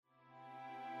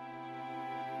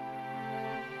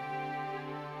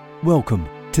Welcome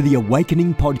to the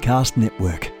Awakening Podcast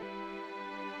Network.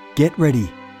 Get ready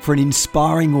for an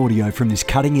inspiring audio from this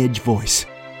cutting-edge voice.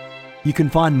 You can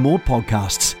find more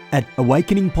podcasts at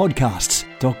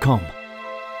awakeningpodcasts.com.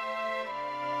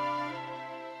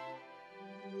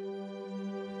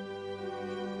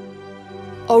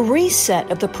 A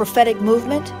reset of the prophetic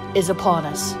movement is upon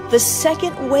us. The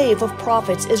second wave of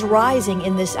prophets is rising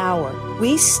in this hour.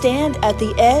 We stand at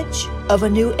the edge of a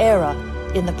new era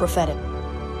in the prophetic.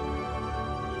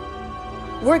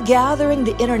 We're gathering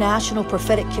the international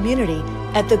prophetic community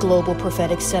at the Global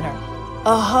Prophetic Center,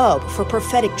 a hub for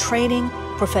prophetic training,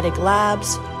 prophetic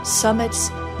labs, summits,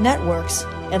 networks,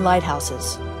 and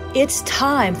lighthouses. It's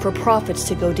time for prophets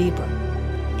to go deeper.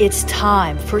 It's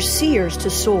time for seers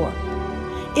to soar.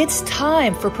 It's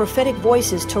time for prophetic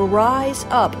voices to rise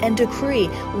up and decree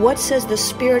what says the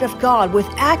Spirit of God with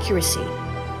accuracy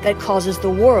that causes the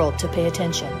world to pay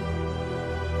attention.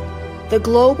 The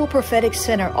Global Prophetic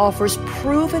Center offers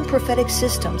proven prophetic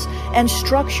systems and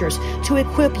structures to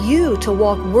equip you to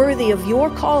walk worthy of your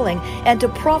calling and to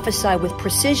prophesy with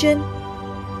precision,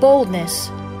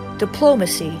 boldness,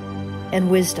 diplomacy,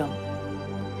 and wisdom.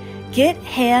 Get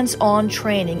hands-on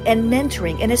training and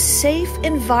mentoring in a safe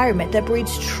environment that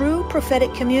breeds true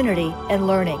prophetic community and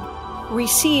learning.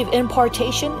 Receive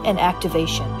impartation and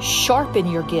activation. Sharpen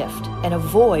your gift and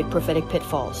avoid prophetic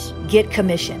pitfalls. Get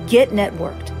commissioned. Get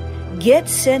networked. Get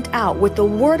sent out with the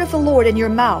word of the Lord in your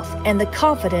mouth and the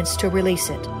confidence to release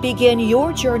it. Begin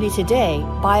your journey today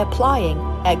by applying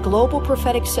at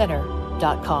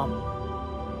globalpropheticcenter.com.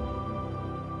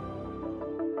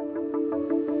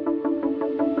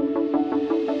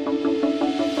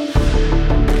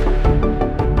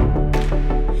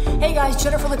 Hey guys,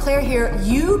 Jennifer LeClaire here.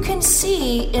 You can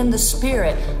see in the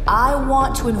Spirit. I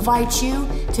want to invite you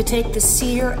to take the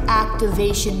Seer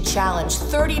Activation Challenge.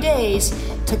 30 days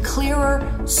to clearer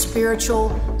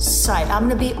spiritual sight. I'm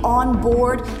going to be on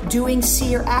board doing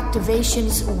seer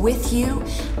activations with you,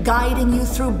 guiding you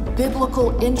through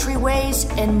biblical entryways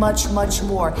and much, much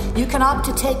more. You can opt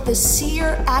to take the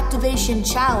Seer Activation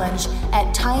Challenge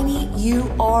at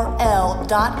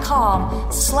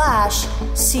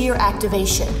tinyurl.com/seer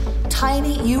activation.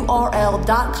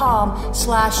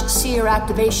 tinyurl.com/seer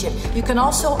activation. You can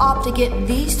also opt to get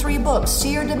these 3 books,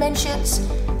 Seer Dimensions.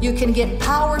 You can get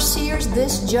Power Seers.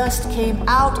 This just came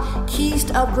out. Keys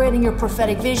to Upgrading Your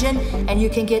Prophetic Vision. And you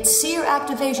can get Seer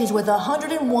Activations with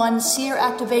 101 Seer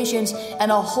Activations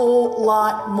and a whole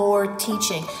lot more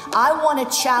teaching. I want to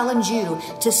challenge you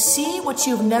to see what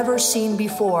you've never seen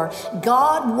before.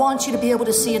 God wants you to be able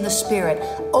to see in the Spirit.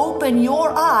 Open your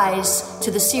eyes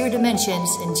to the Seer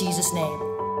Dimensions in Jesus' name.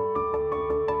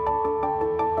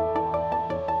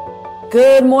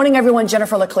 Good morning, everyone.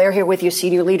 Jennifer LeClaire here with you,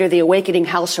 Senior Leader, the Awakening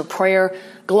House of Prayer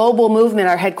Global Movement.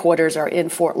 Our headquarters are in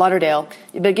Fort Lauderdale.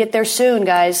 You better get there soon,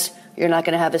 guys. You're not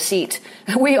going to have a seat.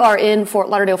 We are in Fort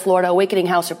Lauderdale, Florida,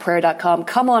 awakeninghouseofprayer.com.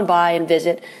 Come on by and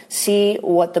visit. See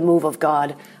what the move of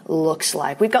God looks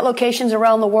like. We've got locations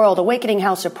around the world,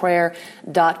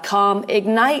 awakeninghouseofprayer.com.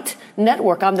 Ignite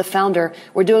Network. I'm the founder.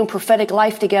 We're doing prophetic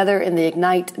life together in the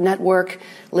Ignite Network,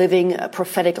 living a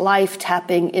prophetic life,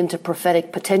 tapping into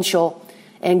prophetic potential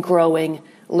and growing,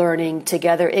 learning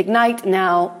together.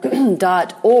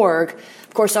 IgniteNow.org.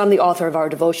 Of course, I'm the author of our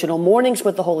devotional Mornings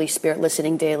with the Holy Spirit,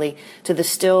 listening daily to the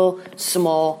still,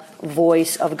 small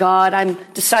voice of God. I'm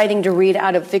deciding to read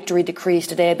out of Victory Decrees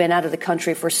today. I've been out of the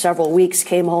country for several weeks,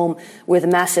 came home with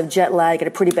massive jet lag and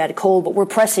a pretty bad cold, but we're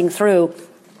pressing through.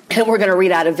 And we're going to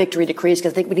read out of Victory Decrees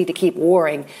because I think we need to keep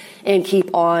warring and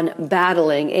keep on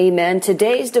battling. Amen.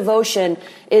 Today's devotion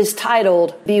is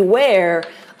titled, Beware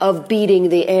of Beating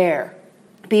the Air.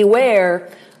 Beware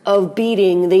of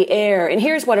beating the air. And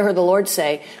here's what I heard the Lord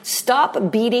say.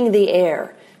 Stop beating the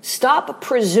air. Stop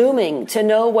presuming to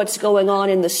know what's going on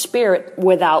in the Spirit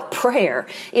without prayer.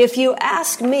 If you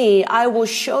ask me, I will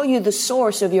show you the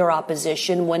source of your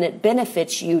opposition when it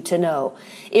benefits you to know.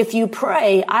 If you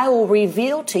pray, I will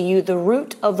reveal to you the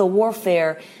root of the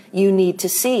warfare you need to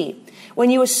see. When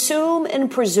you assume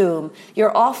and presume,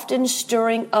 you're often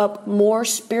stirring up more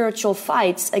spiritual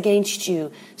fights against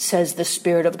you, says the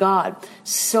Spirit of God.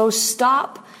 So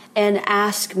stop and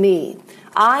ask me.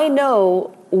 I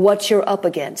know what you're up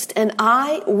against, and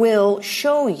I will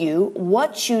show you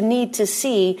what you need to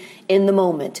see in the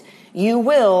moment. You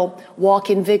will walk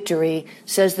in victory,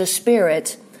 says the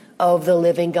Spirit of the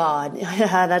living God.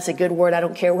 That's a good word. I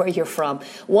don't care where you're from.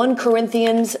 1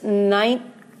 Corinthians 9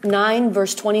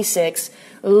 verse 26,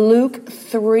 Luke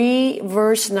 3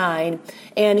 verse 9,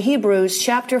 and Hebrews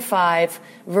chapter 5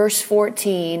 verse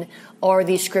 14 are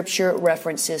the scripture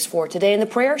references for today. And the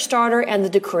prayer starter and the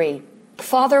decree.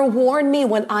 Father, warn me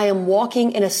when I am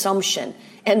walking in assumption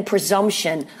and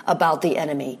presumption about the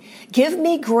enemy. Give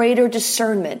me greater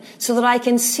discernment so that I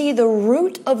can see the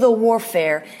root of the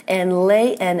warfare and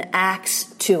lay an axe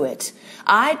to it.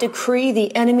 I decree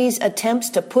the enemy's attempts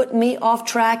to put me off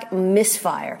track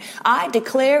misfire. I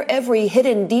declare every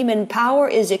hidden demon power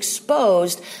is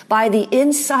exposed by the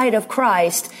insight of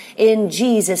Christ. In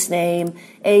Jesus' name,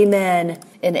 amen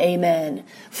and amen.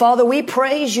 Father, we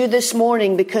praise you this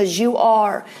morning because you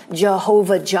are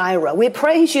Jehovah Jireh. We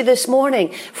praise you this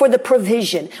morning for the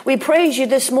provision. We praise you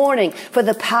this morning for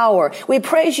the power. We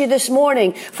praise you this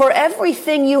morning for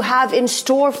everything you have in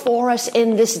store for us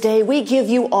in this day. We give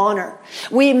you honor.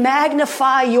 We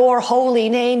magnify your holy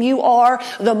name. You are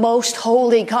the most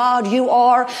holy God. You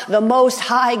are the most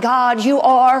high God. You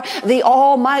are the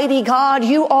almighty God.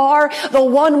 You are the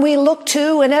one we look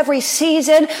to in every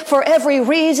season for every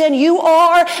reason. You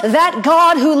are that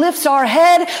God who lifts our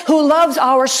head, who loves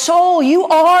our soul. You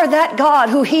are that God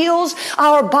who heals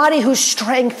our body, who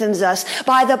strengthens us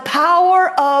by the power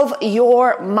of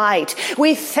your might.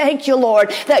 We thank you,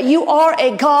 Lord, that you are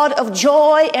a God of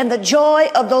joy, and the joy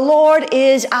of the Lord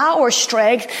is our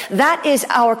strength. That is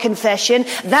our confession.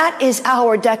 That is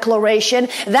our declaration.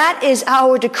 That is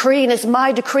our decree, and it's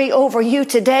my decree over you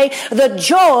today. The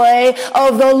joy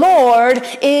of the Lord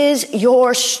is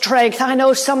your strength. I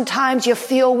know sometimes you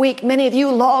feel weak. Many of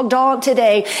you logged on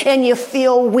today and you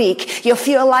feel weak. You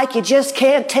feel like you just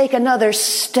can't take another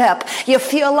step. You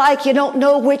feel like you don't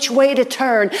know which way to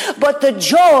turn. But the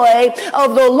joy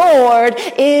of the Lord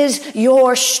is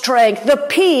your strength. The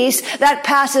peace that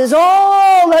passes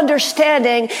all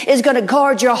understanding is going to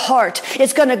guard your heart.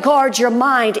 It's going to guard your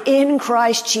mind in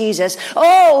Christ Jesus.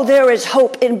 Oh, there is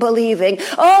hope in believing.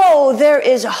 Oh, there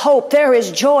is hope. There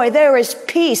is joy. There is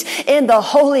peace in the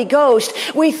Holy Ghost.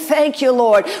 We thank you,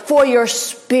 Lord, for your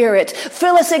Spirit.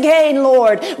 Fill us again,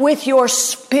 Lord, with your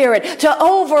Spirit to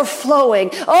overflowing.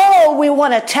 Oh, we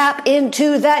want to tap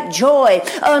into that joy,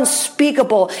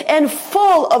 unspeakable and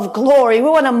full of glory. We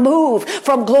want to move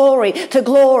from glory to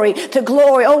glory to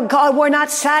glory. Oh God, we're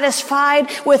not satisfied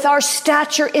with our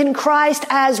stature in Christ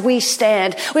as we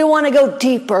stand. We want to go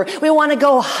deeper. We want to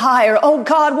go higher. Oh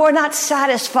God, we're not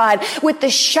satisfied with the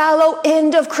shallow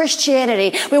end of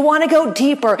Christianity. We want to go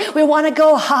deeper. We want to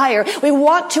go higher. We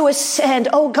want to ascend.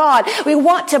 Oh God, we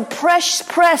want to press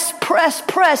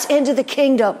into the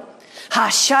kingdom.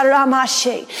 Press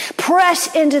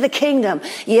into the kingdom.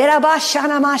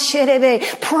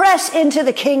 Press into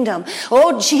the kingdom.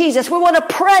 Oh Jesus, we want to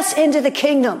press into the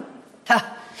kingdom.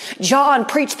 John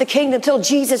preached the kingdom till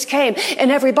Jesus came,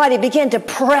 and everybody began to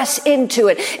press into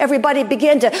it. Everybody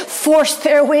began to force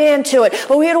their way into it.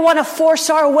 But we don't want to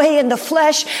force our way in the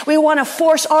flesh. We want to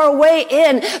force our way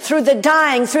in through the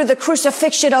dying, through the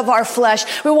crucifixion of our flesh.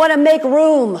 We want to make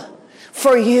room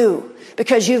for you,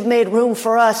 because you've made room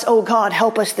for us. Oh God,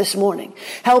 help us this morning.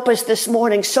 Help us this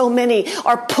morning. So many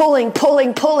are pulling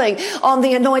on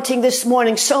the anointing this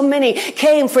morning. So many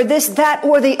came for this, that,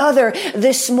 or the other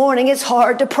this morning. It's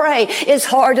hard to pray. It's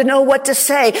hard to know what to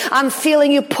say. I'm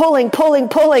feeling you pulling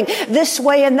this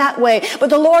way and that way. But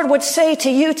the Lord would say to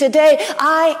you today,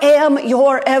 I am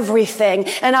your everything,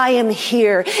 and I am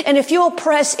here. And if you'll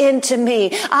press into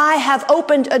me, I have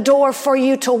opened a door for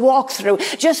you to walk through.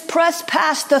 Just press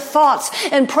past the thoughts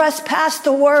and press past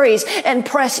the worries and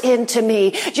press into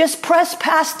me. Just press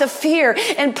past the fear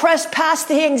and press past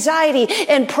the anxiety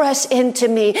and press into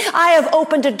me. I have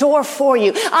opened a door for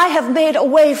you. I have made a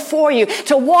way for you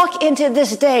to walk into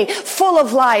this day full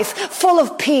of life, full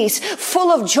of peace,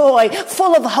 full of joy,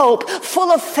 full of hope,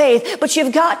 full of faith. But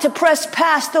you've got to press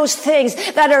past those things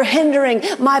that are hindering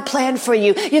my plan for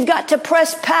you. You've got to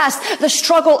press past the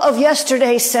struggle of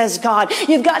yesterday, says God.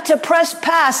 You've got to press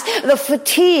past the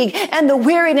fatigue and the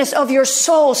weariness of your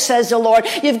soul, says the Lord.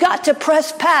 You've got to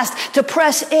press past, to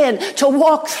press in, to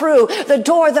walk through the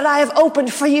door that I have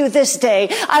opened for you this day.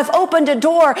 I've opened a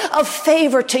door of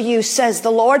favor to you, says the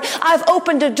Lord. I've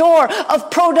opened a door of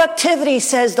productivity,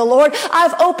 says the Lord.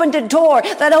 I've opened a door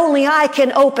that only I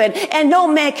can open, and no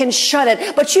man can shut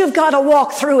it. But you've got to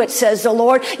walk through it, says the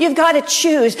Lord. You've got to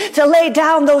choose to lay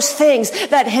down those things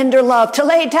that hinder love, to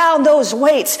lay down those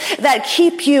weights that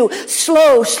keep you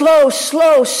slow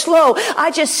slow.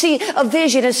 I just see a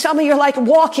vision, and some of you are like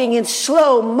walking in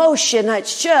slow motion.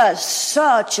 It's just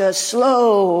such a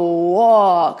slow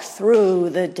walk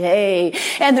through the day,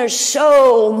 and there's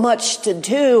so much to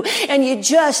do, and you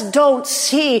just don't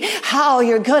see how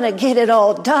you're going to get it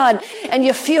all done, and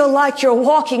you feel like you're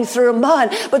walking through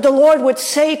mud. But the Lord would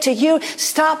say to you,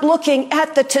 stop looking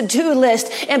at the to-do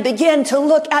list and begin to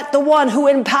look at the one who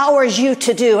empowers you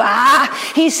to do.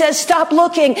 He says, stop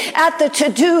looking at the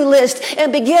to-do list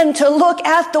and begin to look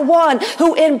at the one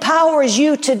who empowers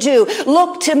you to do.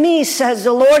 Look to me, says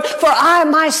the Lord, for I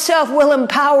myself will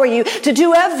empower you to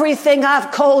do everything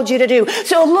I've called you to do.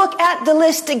 So look at the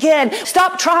list again.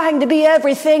 Stop trying to be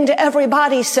everything to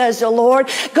everybody, says the Lord.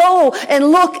 Go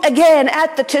and look again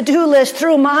at the to-do list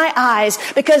through my eyes,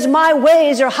 because my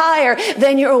ways are higher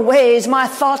than your ways. My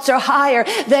thoughts are higher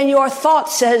than your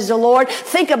thoughts, says the Lord.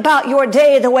 Think about your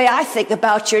day the way I think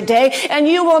about your day, and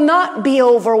you will not be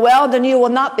overwhelmed, and you will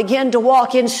not begin to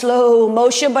walk in slow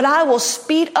motion, but I will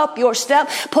speed up your step,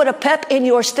 put a pep in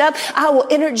your step. I will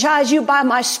energize you by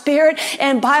my Spirit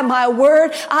and by my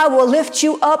word. I will lift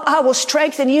you up. I will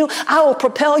strengthen you. I will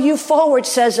propel you forward,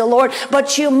 says the Lord,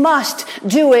 but you must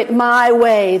do it my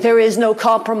way. There is no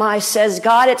compromise, says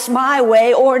God. It's my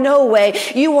way or no way.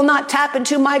 You will not tap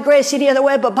into my grace any other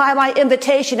way but by my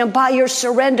invitation and by your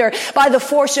surrender, by the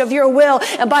force of your will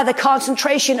and by the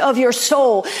concentration of your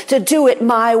soul to do it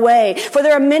my way. For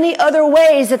there are many other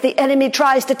ways that the enemy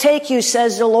tries to take you,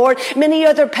 says the Lord. Many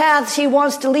other paths he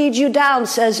wants to lead you down,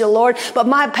 says the Lord. But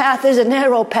my path is a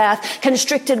narrow path,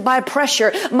 constricted by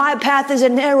pressure. My path is a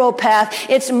narrow path.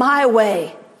 It's my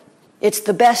way. It's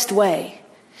the best way.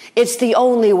 It's the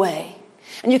only way.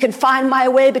 And you can find my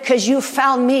way because you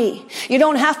found me. You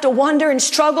don't have to wonder and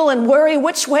struggle and worry,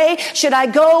 which way should I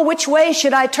go? Which way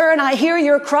should I turn? I hear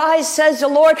your cries, says the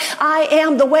Lord. I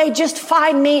am the way. Just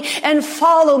find me and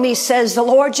follow me, says the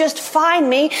Lord. Just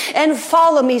find me and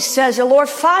follow me, says the Lord.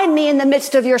 Find me in the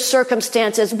midst of your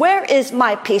circumstances. Where is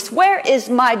my peace? Where is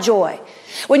my joy?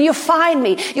 When you find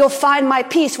me, you'll find my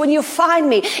peace. When you find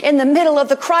me in the middle of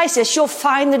the crisis, you'll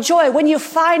find the joy. When you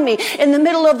find me in the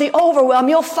middle of the overwhelm,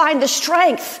 you'll find the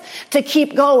strength to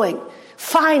keep going.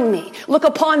 Find me. Look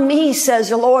upon me, says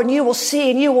the Lord, and you will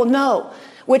see and you will know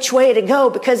which way to go,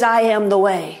 because I am the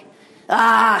way.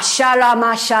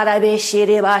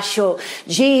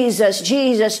 Jesus,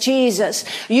 Jesus, Jesus.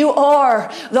 You are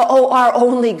our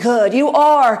only good. You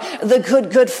are the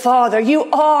good Father. You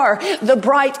are the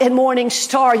bright and morning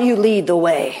star. You lead the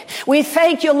way. We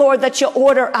thank you, Lord, that you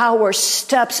order our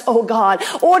steps, oh God.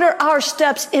 Order our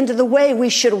steps into the way we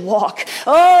should walk.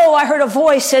 Oh, I heard a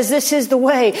voice says, this is the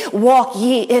way. Walk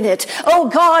ye in it. Oh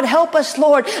God, help us,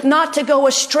 Lord, not to go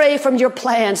astray from your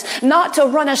plans, not to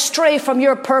run astray from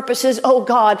your purposes, oh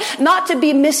God, not to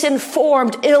be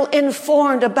misinformed,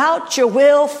 ill-informed about your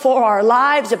will for our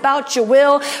lives, about your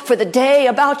will for the day,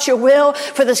 about your will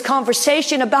for this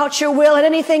conversation, about your will and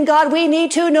anything, God, we need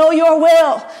to know your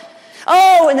will.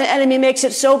 Oh, and the enemy makes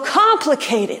it so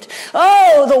complicated.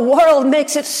 Oh, the world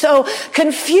makes it so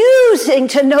confusing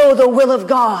to know the will of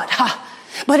God.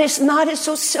 But it's not. It's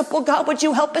so simple. God, would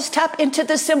you help us tap into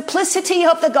the simplicity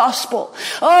of the gospel?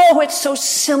 Oh, it's so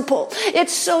simple.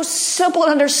 It's so simple to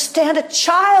understand. A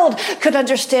child could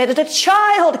understand it. A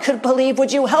child could believe.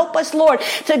 Would you help us, Lord,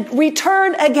 to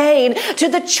return again to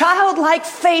the childlike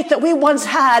faith that we once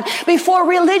had before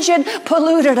religion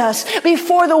polluted us,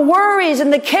 before the worries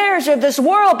and the cares of this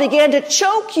world began to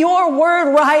choke your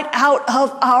word right out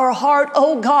of our heart.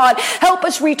 Oh God, help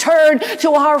us return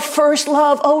to our first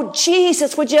love. Oh Jesus,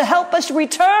 would you help us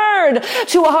return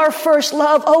to our first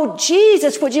love? Oh,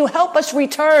 Jesus, would you help us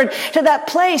return to that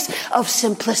place of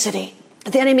simplicity?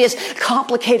 The enemy is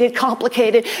complicated, befuddled,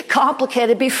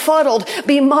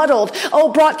 bemuddled.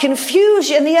 Oh, brought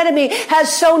confusion. The enemy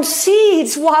has sown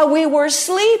seeds while we were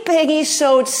sleeping. He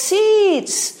sowed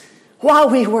seeds while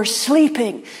we were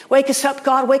sleeping. Wake us up,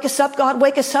 God. Wake us up, God.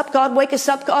 Wake us up, God. Wake us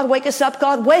up, God. Wake us up,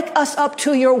 God. Wake us up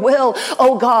to your will,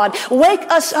 oh God. Wake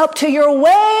us up to your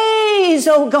ways,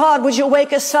 oh God. Would you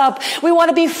wake us up? We want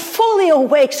to be fully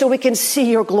awake so we can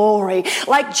see your glory.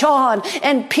 Like John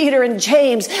and Peter and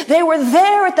James, they were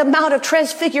there at the Mount of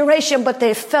Transfiguration, but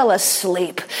they fell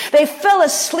asleep. They fell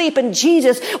asleep, and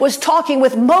Jesus was talking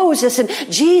with Moses, and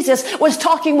Jesus was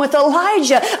talking with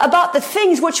Elijah about the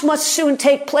things which must soon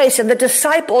take place. And the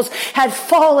disciples had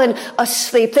fallen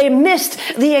asleep. They missed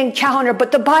the encounter.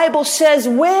 But the Bible says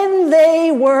when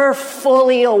they were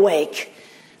fully awake,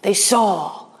 they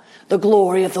saw the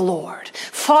glory of the Lord.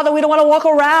 Father, we don't want to walk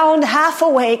around half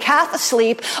awake, half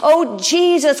asleep. Oh,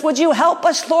 Jesus, would you help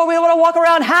us, Lord? We don't want to walk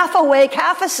around half awake,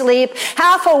 half asleep,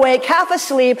 half awake, half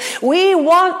asleep. We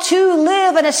want to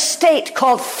live in a state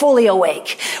called fully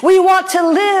awake. We want to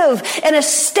live in a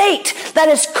state that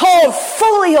is called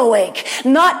fully awake,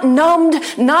 not numbed,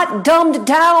 not dumbed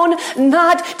down,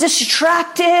 not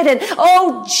distracted. And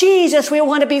oh, Jesus, we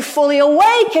want to be fully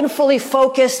awake and fully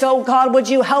focused. Oh, God, would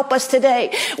you help us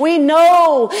today? We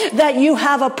know that you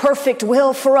have a perfect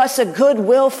will for us, a good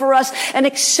will for us, an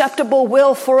acceptable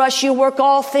will for us. You work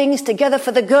all things together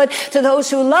for the good to those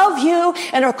who love you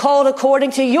and are called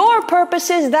according to your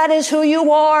purposes. That is who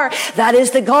you are. That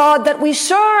is the God that we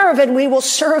serve, and we will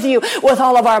serve you with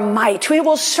all of our might. We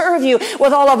will serve you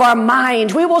with all of our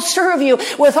mind. We will serve you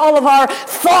with all of our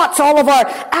thoughts, all of our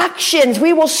actions.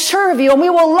 We will serve you and we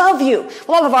will love you with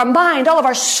all of our mind, all of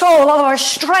our soul, all of our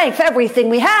strength. Everything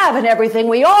we have and everything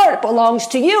we are, it belongs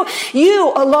to you.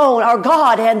 You alone are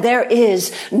God, and there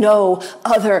is no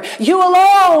other. You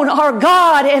alone are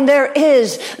God, and there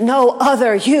is no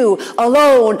other. You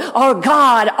alone are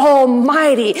God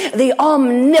Almighty, the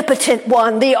omnipotent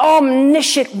one, the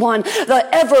omniscient one, the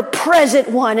ever-present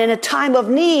one. In a time of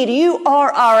need, you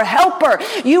are our helper.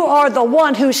 You are the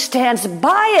one who stands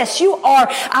by us. You are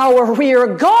our rear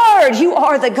guard. You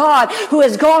are the God who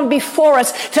has gone before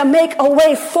us to make a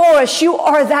way for us. You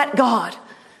are that God.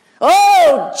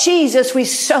 Oh, Jesus, we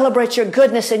celebrate your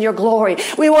goodness and your glory.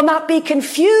 We will not be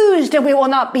confused and we will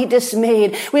not be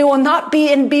dismayed. We will not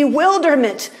be in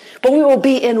bewilderment, but we will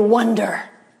be in wonder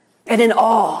and in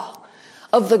awe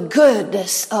of the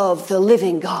goodness of the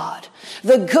living God.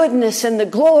 The goodness and the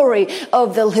glory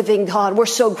of the living God. We're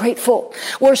so grateful.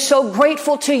 We're so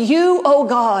grateful to you, oh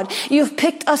God. You've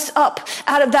picked us up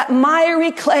out of that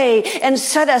miry clay and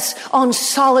set us on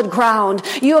solid ground.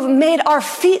 You have made our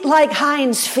feet like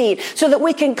hinds' feet so that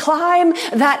we can climb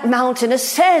that mountain,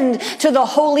 ascend to the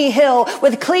holy hill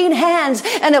with clean hands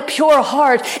and a pure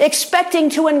heart, expecting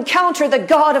to encounter the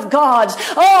God of gods.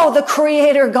 Oh, the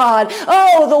Creator God.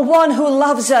 Oh, the one who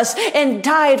loves us and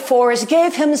died for us,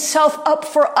 gave himself up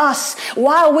for us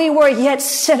while we were yet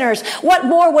sinners. What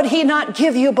more would he not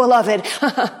give you, beloved?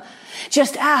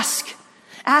 Just ask.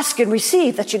 Ask and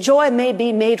receive that your joy may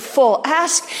be made full.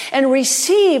 Ask and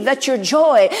receive that your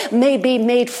joy may be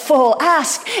made full.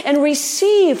 Ask and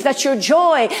receive that your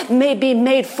joy may be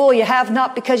made full. You have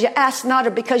not because you ask not,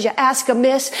 or because you ask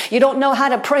amiss. You don't know how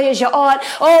to pray as you ought.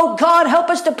 Oh, God,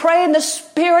 help us to pray in the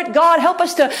Spirit. God, help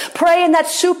us to pray in that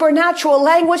supernatural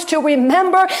language, to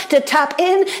remember to tap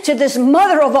in to this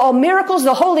mother of all miracles,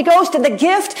 the Holy Ghost, and the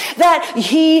gift that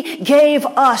he gave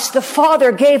us. The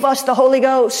Father gave us the Holy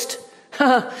Ghost.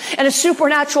 And a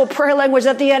supernatural prayer language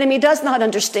that the enemy does not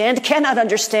understand, cannot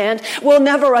understand, will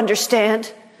never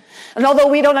understand. And although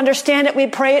we don't understand it, we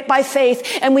pray it by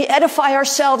faith, and we edify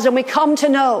ourselves, and we come to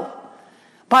know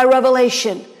by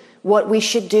revelation what we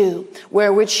should do,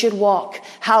 where we should walk,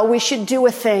 how we should do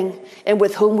a thing, and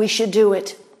with whom we should do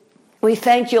it. We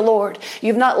thank you, Lord.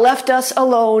 You've not left us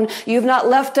alone. You've not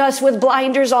left us with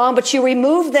blinders on, but you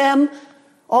removed them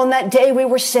on that day we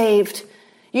were saved.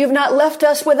 You've not left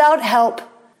us without help.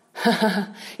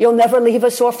 You'll never leave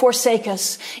us or forsake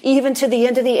us. Even to the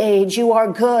end of the age, you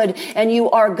are good and you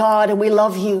are God, and we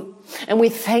love you. And we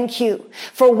thank you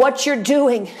for what you're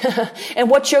doing and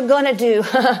what you're going to do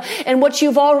and what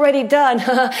you've already done.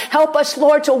 Help us,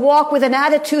 Lord, to walk with an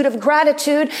attitude of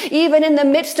gratitude, even in the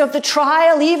midst of the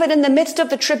trial, even in the midst of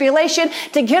the tribulation,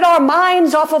 to get our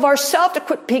minds off of ourselves, to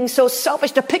quit being so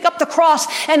selfish, to pick up the cross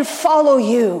and follow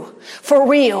you for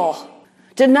real.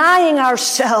 Denying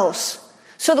ourselves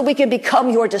so that we can become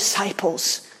your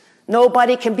disciples.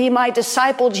 Nobody can be my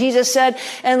disciple, Jesus said,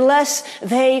 unless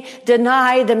they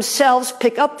deny themselves.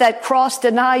 Pick up that cross,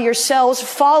 deny yourselves.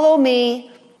 Follow me,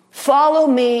 follow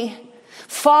me,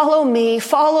 follow me,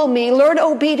 follow me. Learn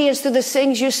obedience through the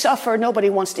things you suffer. Nobody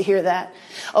wants to hear that.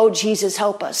 Oh, Jesus,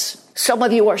 help us. Some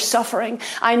of you are suffering.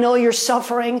 I know you're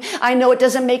suffering. I know it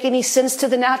doesn't make any sense to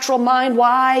the natural mind.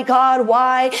 Why, God,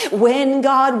 why? When,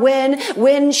 God, when?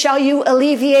 When shall you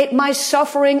alleviate my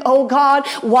suffering, oh God?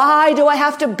 Why do I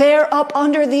have to bear up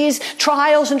under these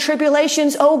trials and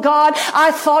tribulations, oh God?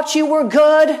 I thought you were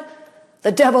good.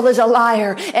 The devil is a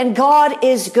liar and God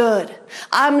is good.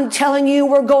 I'm telling you,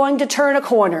 we're going to turn a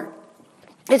corner.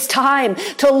 It's time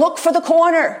to look for the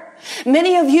corner.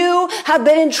 Many of you have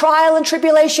been in trial and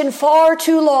tribulation far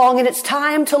too long, and it's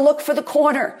time to look for the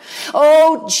corner.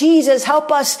 Oh, Jesus,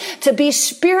 help us to be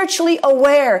spiritually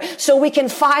aware so we can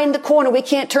find the corner. We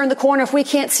can't turn the corner if we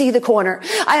can't see the corner.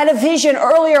 I had a vision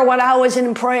earlier when I was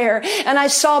in prayer, and I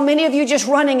saw many of you just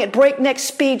running at breakneck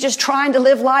speed, just trying to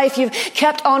live life. You've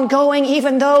kept on going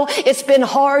even though it's been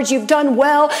hard. You've done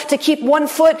well to keep one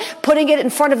foot, putting it in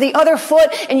front of the other foot,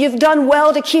 and you've done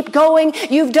well to keep going.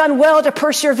 You've done well to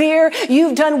persevere.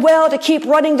 You've done well to keep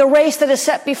running the race that is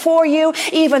set before you,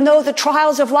 even though the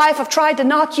trials of life have tried to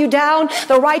knock you down.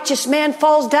 The righteous man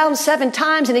falls down 7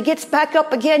 times and he gets back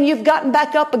up again. You've gotten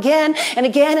back up again and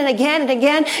again and again and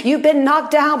again. You've been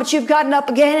knocked down, but you've gotten up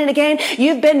again and again.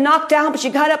 You've been knocked down, but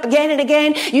you got up again and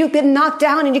again. You've been knocked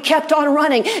down and you kept on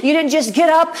running. You didn't just get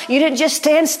up. You didn't just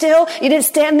stand still. You didn't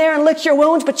stand there and lick your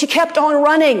wounds, but you kept on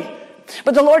running.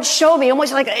 But the Lord showed me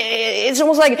it's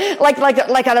almost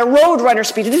like at a road runner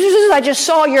speed. I just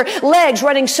saw your legs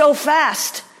running so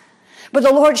fast. But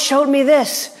the Lord showed me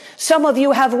this. Some of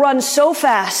you have run so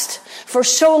fast for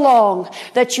so long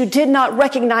that you did not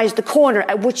recognize the corner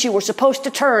at which you were supposed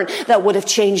to turn that would have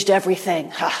changed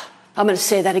everything. I'm going to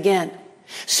say that again.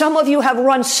 Some of you have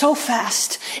run so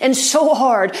fast and so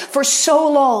hard for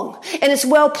so long. And it's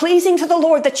well-pleasing to the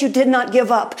Lord that you did not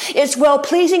give up. It's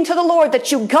well-pleasing to the Lord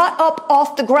that you got up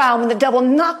off the ground when the devil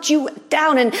knocked you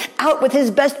down and out with his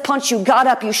best punch. You got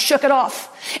up, you shook it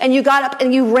off, and you got up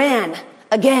and you ran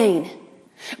again.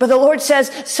 But the Lord says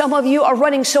some of you are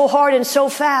running so hard and so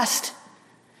fast,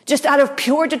 just out of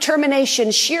pure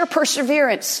determination, sheer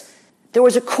perseverance. There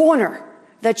was a corner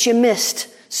that you missed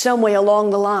some way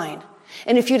along the line.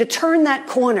 And if you'd have turned that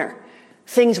corner,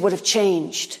 things would have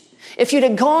changed. If you'd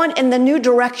have gone in the new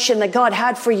direction that God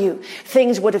had for you,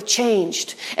 things would have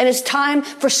changed. And it's time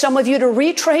for some of you to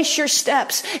retrace your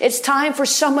steps. It's time for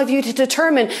some of you to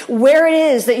determine where it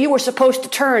is that you were supposed to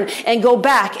turn and go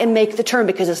back and make the turn,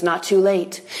 because it's not too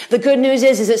late. The good news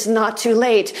is it's not too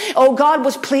late. Oh, God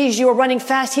was pleased you were running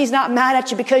fast. He's not mad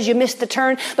at you because you missed the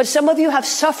turn. But some of you have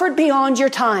suffered beyond your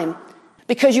time,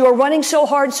 because you are running so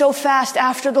hard, so fast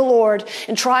after the Lord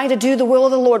and trying to do the will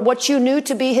of the Lord, what you knew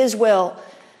to be His will,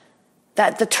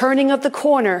 that the turning of the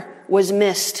corner was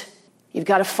missed. You've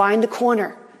got to find the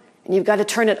corner and you've got to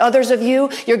turn it. Others of you,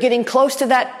 you're getting close to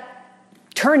that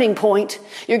turning point.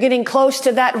 You're getting close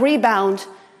to that rebound.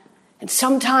 And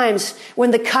sometimes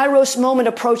when the Kairos moment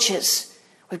approaches,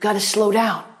 we've got to slow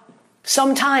down.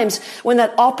 Sometimes when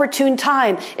that opportune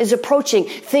time is approaching,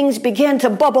 things begin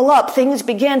to bubble up. Things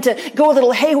begin to go a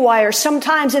little haywire.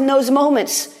 Sometimes in those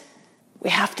moments, we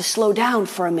have to slow down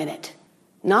for a minute.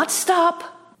 Not stop.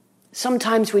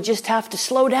 Sometimes we just have to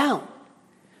slow down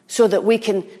so that we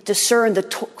can discern the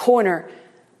corner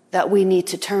that we need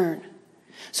to turn.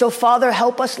 So Father,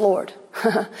 help us, Lord.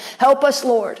 Help us,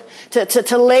 Lord,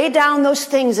 to lay down those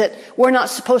things that we're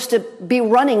not supposed to be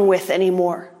running with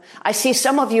anymore. I see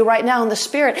some of you right now in the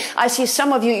Spirit. I see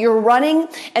some of you, you're running,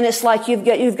 and it's like you've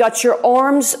got your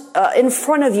arms in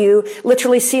front of you.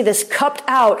 Literally see this cupped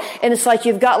out, and it's like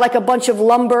you've got like a bunch of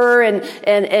lumber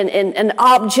and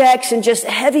objects and just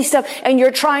heavy stuff, and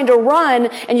you're trying to run,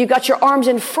 and you've got your arms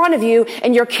in front of you,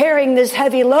 and you're carrying this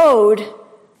heavy load,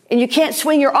 and you can't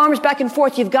swing your arms back and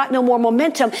forth. You've got no more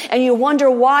momentum, and you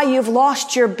wonder why you've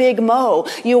lost your big mo.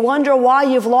 You wonder why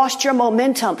you've lost your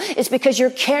momentum. It's because you're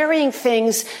carrying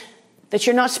things that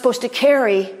you're not supposed to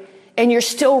carry, and you're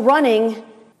still running,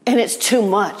 and it's too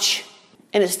much.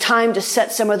 And it's time to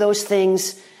set some of those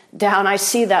things down. I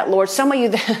see that, Lord. Some of you,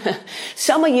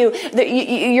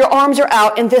 your arms are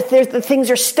out, and the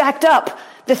things are stacked up.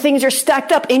 The things are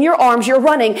stacked up in your arms. You're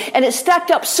running, and it's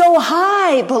stacked up so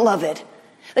high, beloved,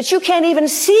 that you can't even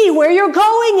see where you're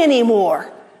going anymore.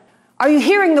 Are you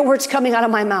hearing the words coming out of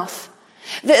my mouth?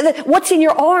 What's in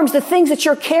your arms, the things that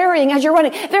you're carrying as you're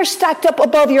running, they're stacked up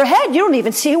above your head. You don't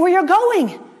even see where you're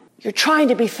going. You're trying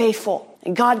to be faithful,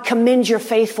 and God commends your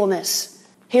faithfulness.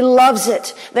 He loves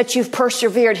it that you've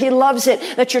persevered. He loves it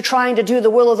that you're trying to do the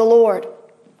will of the Lord.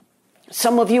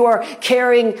 Some of you are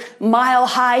carrying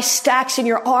mile-high stacks in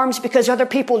your arms because other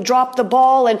people dropped the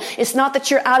ball, and it's not that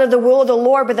you're out of the will of the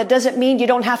Lord, but that doesn't mean you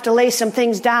don't have to lay some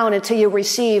things down until you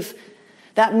receive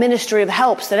that ministry of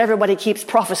helps that everybody keeps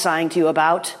prophesying to you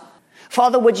about.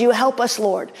 Father, would you help us,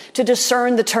 Lord, to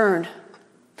discern the turn?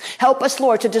 Help us,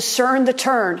 Lord, to discern the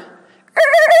turn.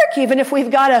 Even if we've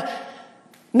got to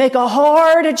make a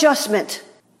hard adjustment,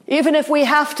 even if we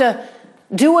have to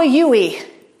do a U-turn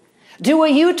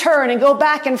and go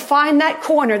back and find that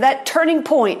corner, that turning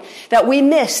point that we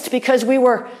missed because we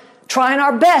were trying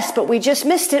our best, but we just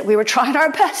missed it. We were trying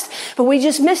our best, but we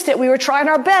just missed it. We were trying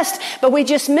our best, but we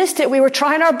just missed it. We were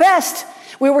trying our best.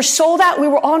 We were sold out. We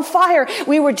were on fire.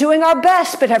 We were doing our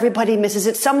best, but everybody misses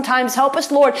it. Sometimes help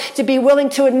us, Lord, to be willing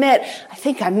to admit, I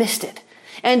think I missed it.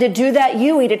 And to do that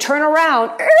Yui, to turn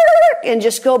around and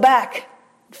just go back.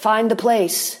 Find the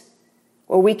place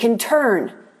where we can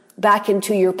turn back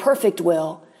into your perfect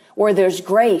will, where there's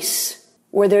grace,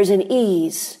 where there's an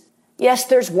ease. Yes,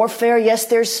 there's warfare. Yes,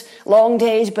 there's long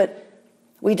days, but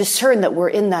we discern that we're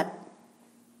in that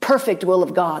perfect will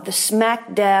of God, the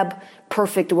smack dab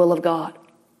perfect will of God.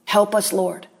 Help us,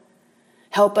 Lord.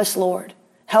 Help us, Lord.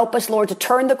 Help us, Lord, to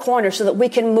turn the corner so that we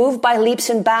can move by leaps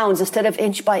and bounds instead of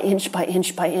inch by inch by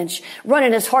inch by inch,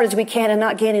 running as hard as we can and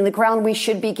not gaining the ground we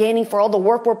should be gaining for all the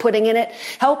work we're putting in it.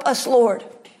 Help us, Lord,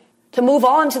 to move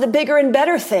on to the bigger and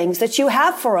better things that you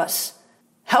have for us.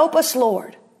 Help us,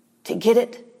 Lord, to get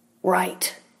it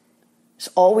right. It's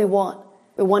all we want.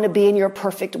 We want to be in your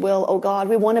perfect will, oh God.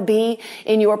 We want to be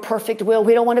in your perfect will.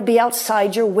 We don't want to be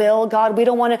outside your will, God. We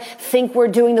don't want to think we're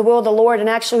doing the will of the Lord and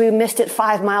actually we missed it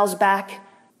 5 miles back.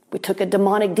 We took a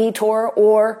demonic detour,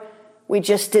 or we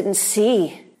just didn't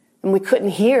see and we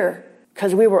couldn't hear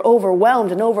because we were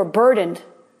overwhelmed and overburdened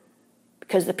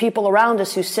because the people around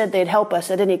us who said they'd help us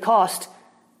at any cost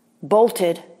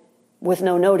bolted with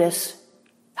no notice.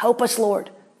 Help us, Lord.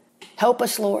 Help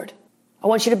us, Lord. I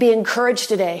want you to be encouraged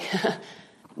today.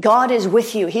 God is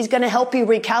with you. He's going to help you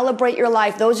recalibrate your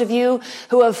life. Those of you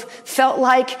who have felt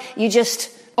like you just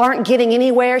aren't getting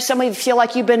anywhere, some of you feel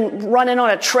like you've been running on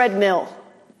a treadmill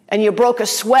and you broke a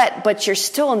sweat, but you're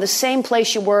still in the same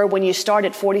place you were when you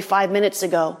started 45 minutes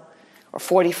ago or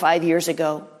 45 years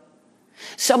ago.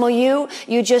 Some of you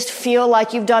just feel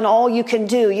like you've done all you can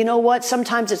do. You know what?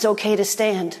 Sometimes it's okay to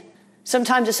stand.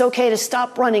 Sometimes it's okay to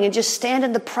stop running and just stand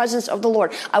in the presence of the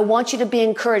Lord. I want you to be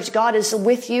encouraged. God is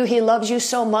with you. He loves you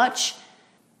so much.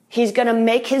 He's going to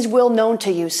make his will known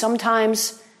to you.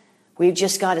 Sometimes we've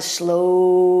just got to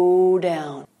slow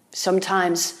down.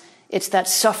 Sometimes it's that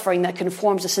suffering that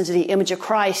conforms us into the image of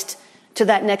Christ, to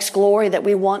that next glory that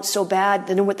we want so bad.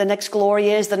 Then what the next glory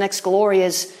is a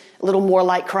little more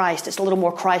like Christ. It's a little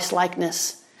more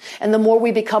Christ-likeness. And the more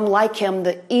we become like him,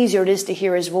 the easier it is to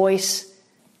hear his voice.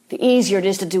 The easier it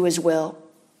is to do his will.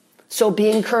 So be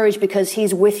encouraged because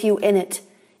he's with you in it.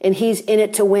 And he's in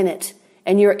it to win it.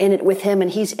 And you're in it with him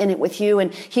and he's in it with you.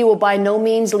 And he will by no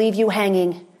means leave you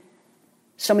hanging.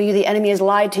 Some of you, the enemy has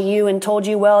lied to you and told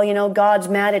you, well, you know, God's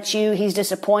mad at you. He's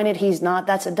disappointed. He's not.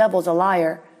 That's the devil's a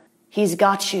liar. He's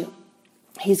got you.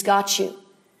 He's got you.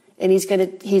 And he's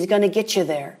going to get you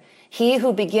there. He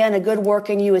who began a good work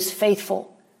in you is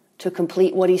faithful to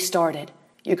complete what he started.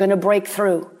 You're going to break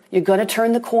through. You're going to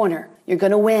turn the corner. You're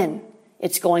going to win.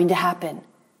 It's going to happen.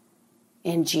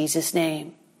 In Jesus'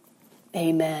 name,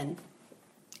 amen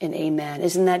and amen.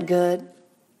 Isn't that good?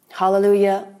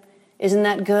 Hallelujah. Isn't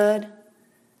that good?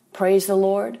 Praise the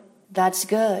Lord. That's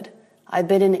good. I've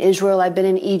been in Israel. I've been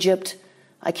in Egypt.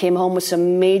 I came home with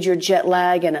some major jet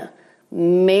lag and a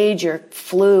major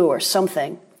flu or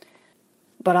something.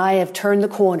 But I have turned the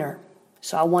corner.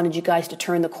 So I wanted you guys to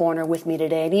turn the corner with me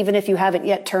today. And even if you haven't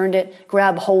yet turned it,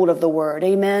 grab hold of the word.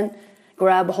 Amen?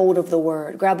 Grab hold of the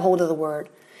word. Grab hold of the word.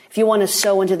 If you want to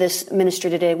sow into this ministry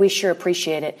today, we sure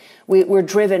appreciate it. We're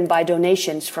driven by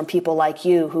donations from people like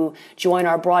you who join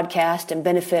our broadcast and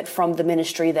benefit from the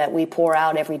ministry that we pour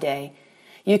out every day.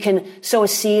 You can sow a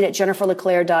seed at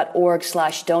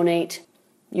jenniferleclaire.org/donate.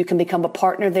 You can become a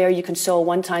partner there. You can sow a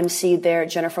one-time seed there at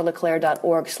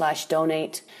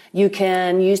jenniferleclaire.org/donate. You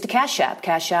can use the Cash App.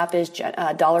 Cash App is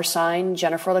 $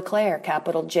 Jennifer LeClaire,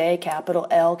 capital J, capital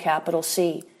L, capital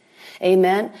C.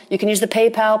 Amen. You can use the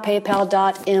PayPal,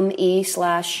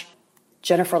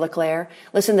 paypal.me/Jennifer LeClaire.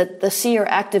 Listen, the Seer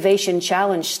Activation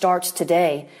Challenge starts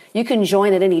today. You can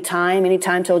join at any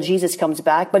time till Jesus comes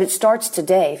back, but it starts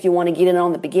today. If you want to get in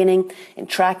on the beginning and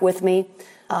track with me,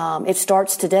 it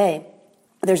starts today.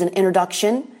 There's an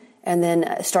introduction, and then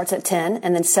it starts at 10,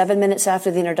 and then 7 minutes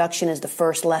after the introduction is the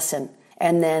first lesson.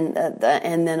 And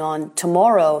then on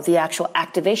tomorrow, the actual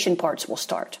activation parts will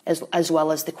start, as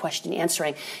well as the question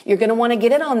answering. You're going to want to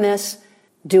get in on this.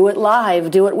 Do it live.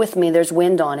 Do it with me. There's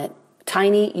wind on it.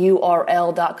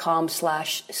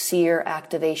 tinyurl.com/seer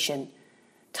activation.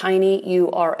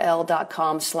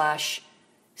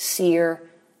 tinyurl.com/seer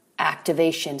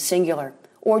activation, singular.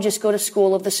 Or just go to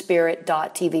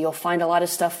schoolofthespirit.tv. You'll find a lot of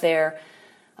stuff there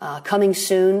coming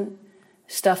soon.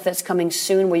 Stuff that's coming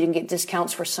soon where you can get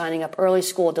discounts for signing up early.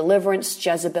 School of Deliverance,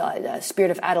 Jezebel, Spirit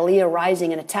of Adelia,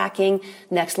 Rising and Attacking,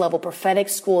 Next Level Prophetic,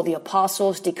 School of the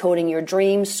Apostles, Decoding Your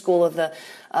Dreams, School of the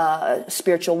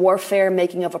Spiritual Warfare,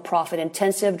 Making of a Prophet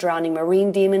Intensive, Drowning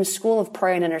Marine Demons, School of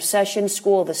Prayer and Intercession,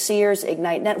 School of the Seers,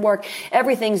 Ignite Network.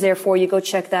 Everything's there for you. Go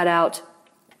check that out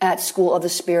at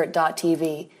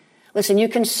schoolofthespirit.tv. Listen, you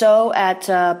can sow at,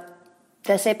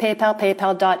 did I say PayPal?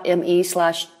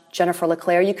 PayPal.me/Jennifer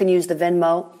LeClaire. You can use the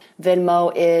Venmo.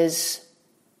 Venmo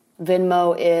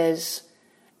is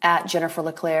at Jennifer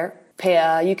LeClaire.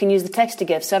 You can use the text to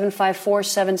give,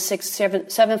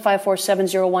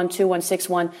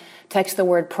 754-701-2161. Text the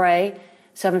word pray,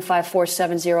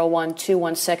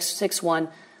 754-701-2161.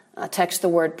 Text the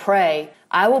word pray.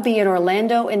 I will be in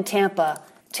Orlando and Tampa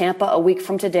a week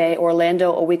from today,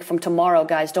 Orlando a week from tomorrow.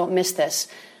 Guys, don't miss this.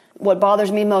 What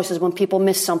bothers me most is when people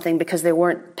miss something because they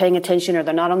weren't paying attention or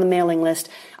they're not on the mailing list.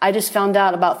 I just found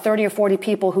out about 30 or 40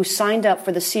 people who signed up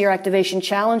for the Seer Activation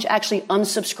Challenge actually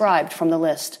unsubscribed from the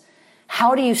list.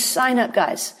 How do you sign up,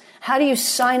 guys? How do you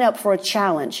sign up for a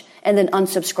challenge and then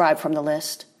unsubscribe from the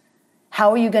list?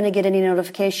 How are you going to get any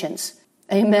notifications?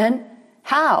 Amen?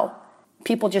 How?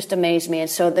 People just amaze me. And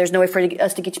so there's no way for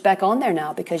us to get you back on there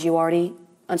now because you already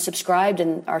unsubscribed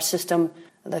and our system,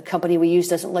 the company we use,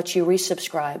 doesn't let you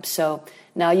resubscribe. So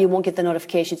now you won't get the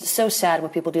notifications. It's so sad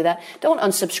when people do that. Don't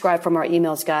unsubscribe from our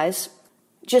emails, guys.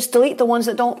 Just delete the ones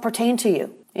that don't pertain to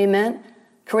you. Amen?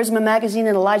 Charisma Magazine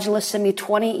and Elijah List send me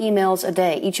 20 emails a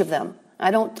day, each of them.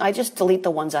 I just delete the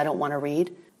ones I don't want to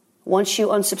read. Once you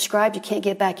unsubscribe, you can't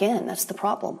get back in. That's the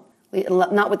problem.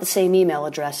 Not with the same email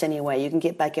address anyway. You can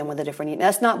get back in with a different email.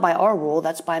 That's not by our rule.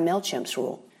 That's by MailChimp's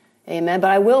rule. Amen.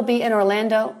 But I will be in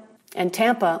Orlando and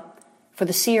Tampa for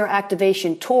the Seer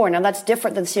Activation Tour. Now, that's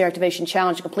different than the Seer Activation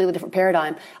Challenge, a completely different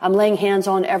paradigm. I'm laying hands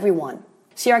on everyone.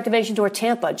 Seer Activation Tour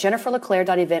Tampa,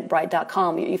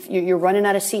 jenniferleclaire.eventbrite.com. You're running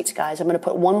out of seats, guys. I'm going to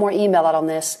put one more email out on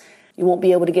this. You won't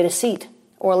be able to get a seat.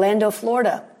 Orlando,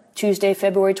 Florida, Tuesday,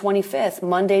 February 25th.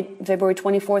 Monday, February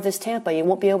 24th is Tampa. You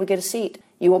won't be able to get a seat.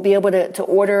 You won't be able to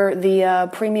order the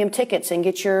premium tickets and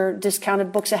get your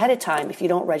discounted books ahead of time if you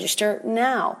don't register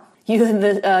now.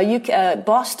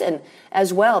 Boston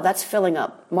as well, that's filling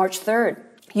up. March 3rd.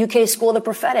 UK School of the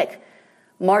Prophetic,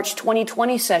 March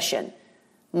 2020 session.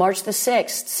 March the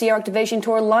 6th, Seer Activation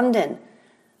Tour London,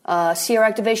 Seer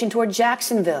Activation Tour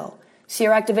Jacksonville,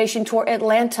 Seer Activation Tour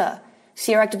Atlanta,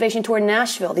 Seer Activation Tour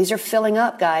Nashville. These are filling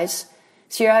up, guys.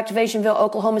 Seer Activationville,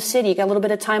 Oklahoma City. You got a little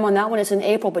bit of time on that one. It's in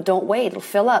April, but don't wait. It'll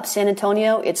fill up. San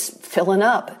Antonio, it's filling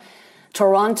up.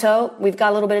 Toronto, we've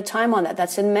got a little bit of time on that.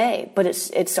 That's in May, but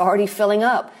it's already filling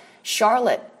up.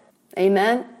 Charlotte,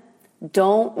 amen.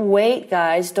 Don't wait,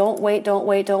 guys. Don't wait.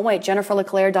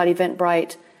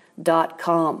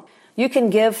 JenniferLeClaire.eventbrite.com. You can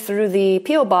give through the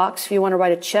P.O. Box if you want to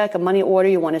write a check, a money order,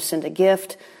 you want to send a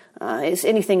gift. It's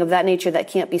anything of that nature that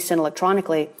can't be sent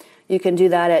electronically. You can do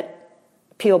that at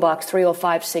P.O. Box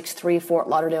 30563, Fort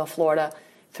Lauderdale, Florida,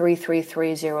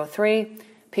 33303.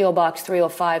 P.O. Box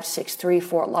 30563,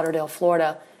 Fort Lauderdale,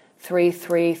 Florida,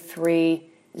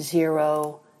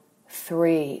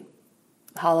 33303.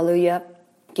 Hallelujah.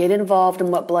 Get involved in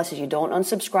what blesses you. Don't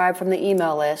unsubscribe from the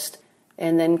email list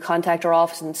and then contact our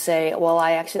office and say, well,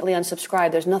 I accidentally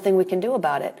unsubscribed. There's nothing we can do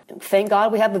about it. Thank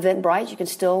God we have Eventbrite. You can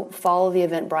still follow the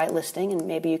Eventbrite listing, and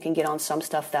maybe you can get on some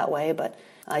stuff that way, but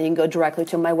you can go directly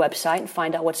to my website and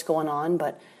find out what's going on,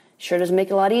 but sure does make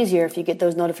it a lot easier if you get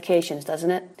those notifications,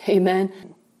 doesn't it? Amen.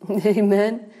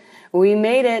 Amen. We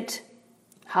made it.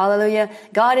 Hallelujah.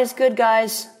 God is good,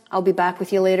 guys. I'll be back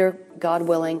with you later, God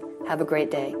willing. Have a great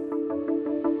day.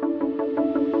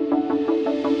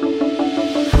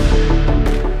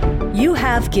 You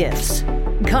have gifts.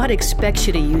 God expects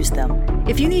you to use them.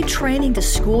 If you need training to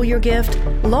school your gift,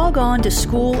 log on to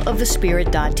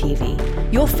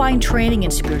schoolofthespirit.tv. You'll find training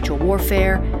in spiritual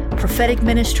warfare, prophetic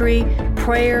ministry,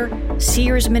 prayer,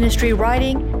 seers ministry,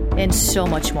 writing, and so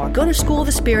much more. Go to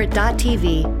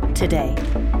schoolofthespirit.tv today.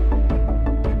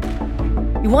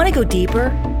 You want to go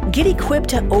deeper? Get equipped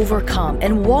to overcome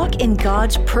and walk in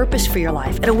God's purpose for your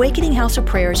life at Awakening House of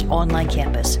Prayer's online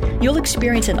campus. You'll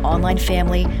experience an online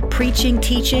family, preaching,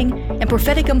 teaching, and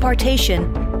prophetic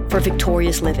impartation for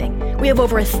victorious living. We have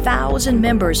over 1,000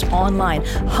 members online,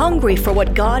 hungry for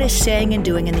what God is saying and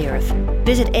doing in the earth.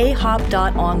 Visit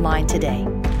ahop.online today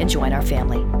and join our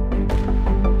family.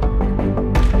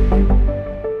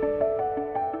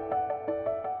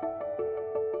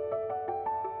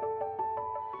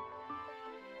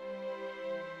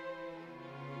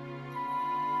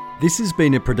 This has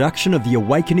been a production of the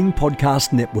Awakening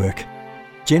Podcast Network.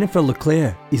 Jennifer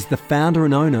LeClaire is the founder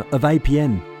and owner of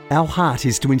APN. Our heart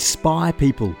is to inspire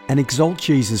people and exalt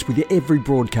Jesus with every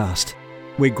broadcast.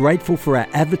 We're grateful for our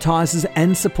advertisers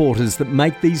and supporters that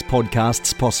make these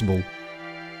podcasts possible.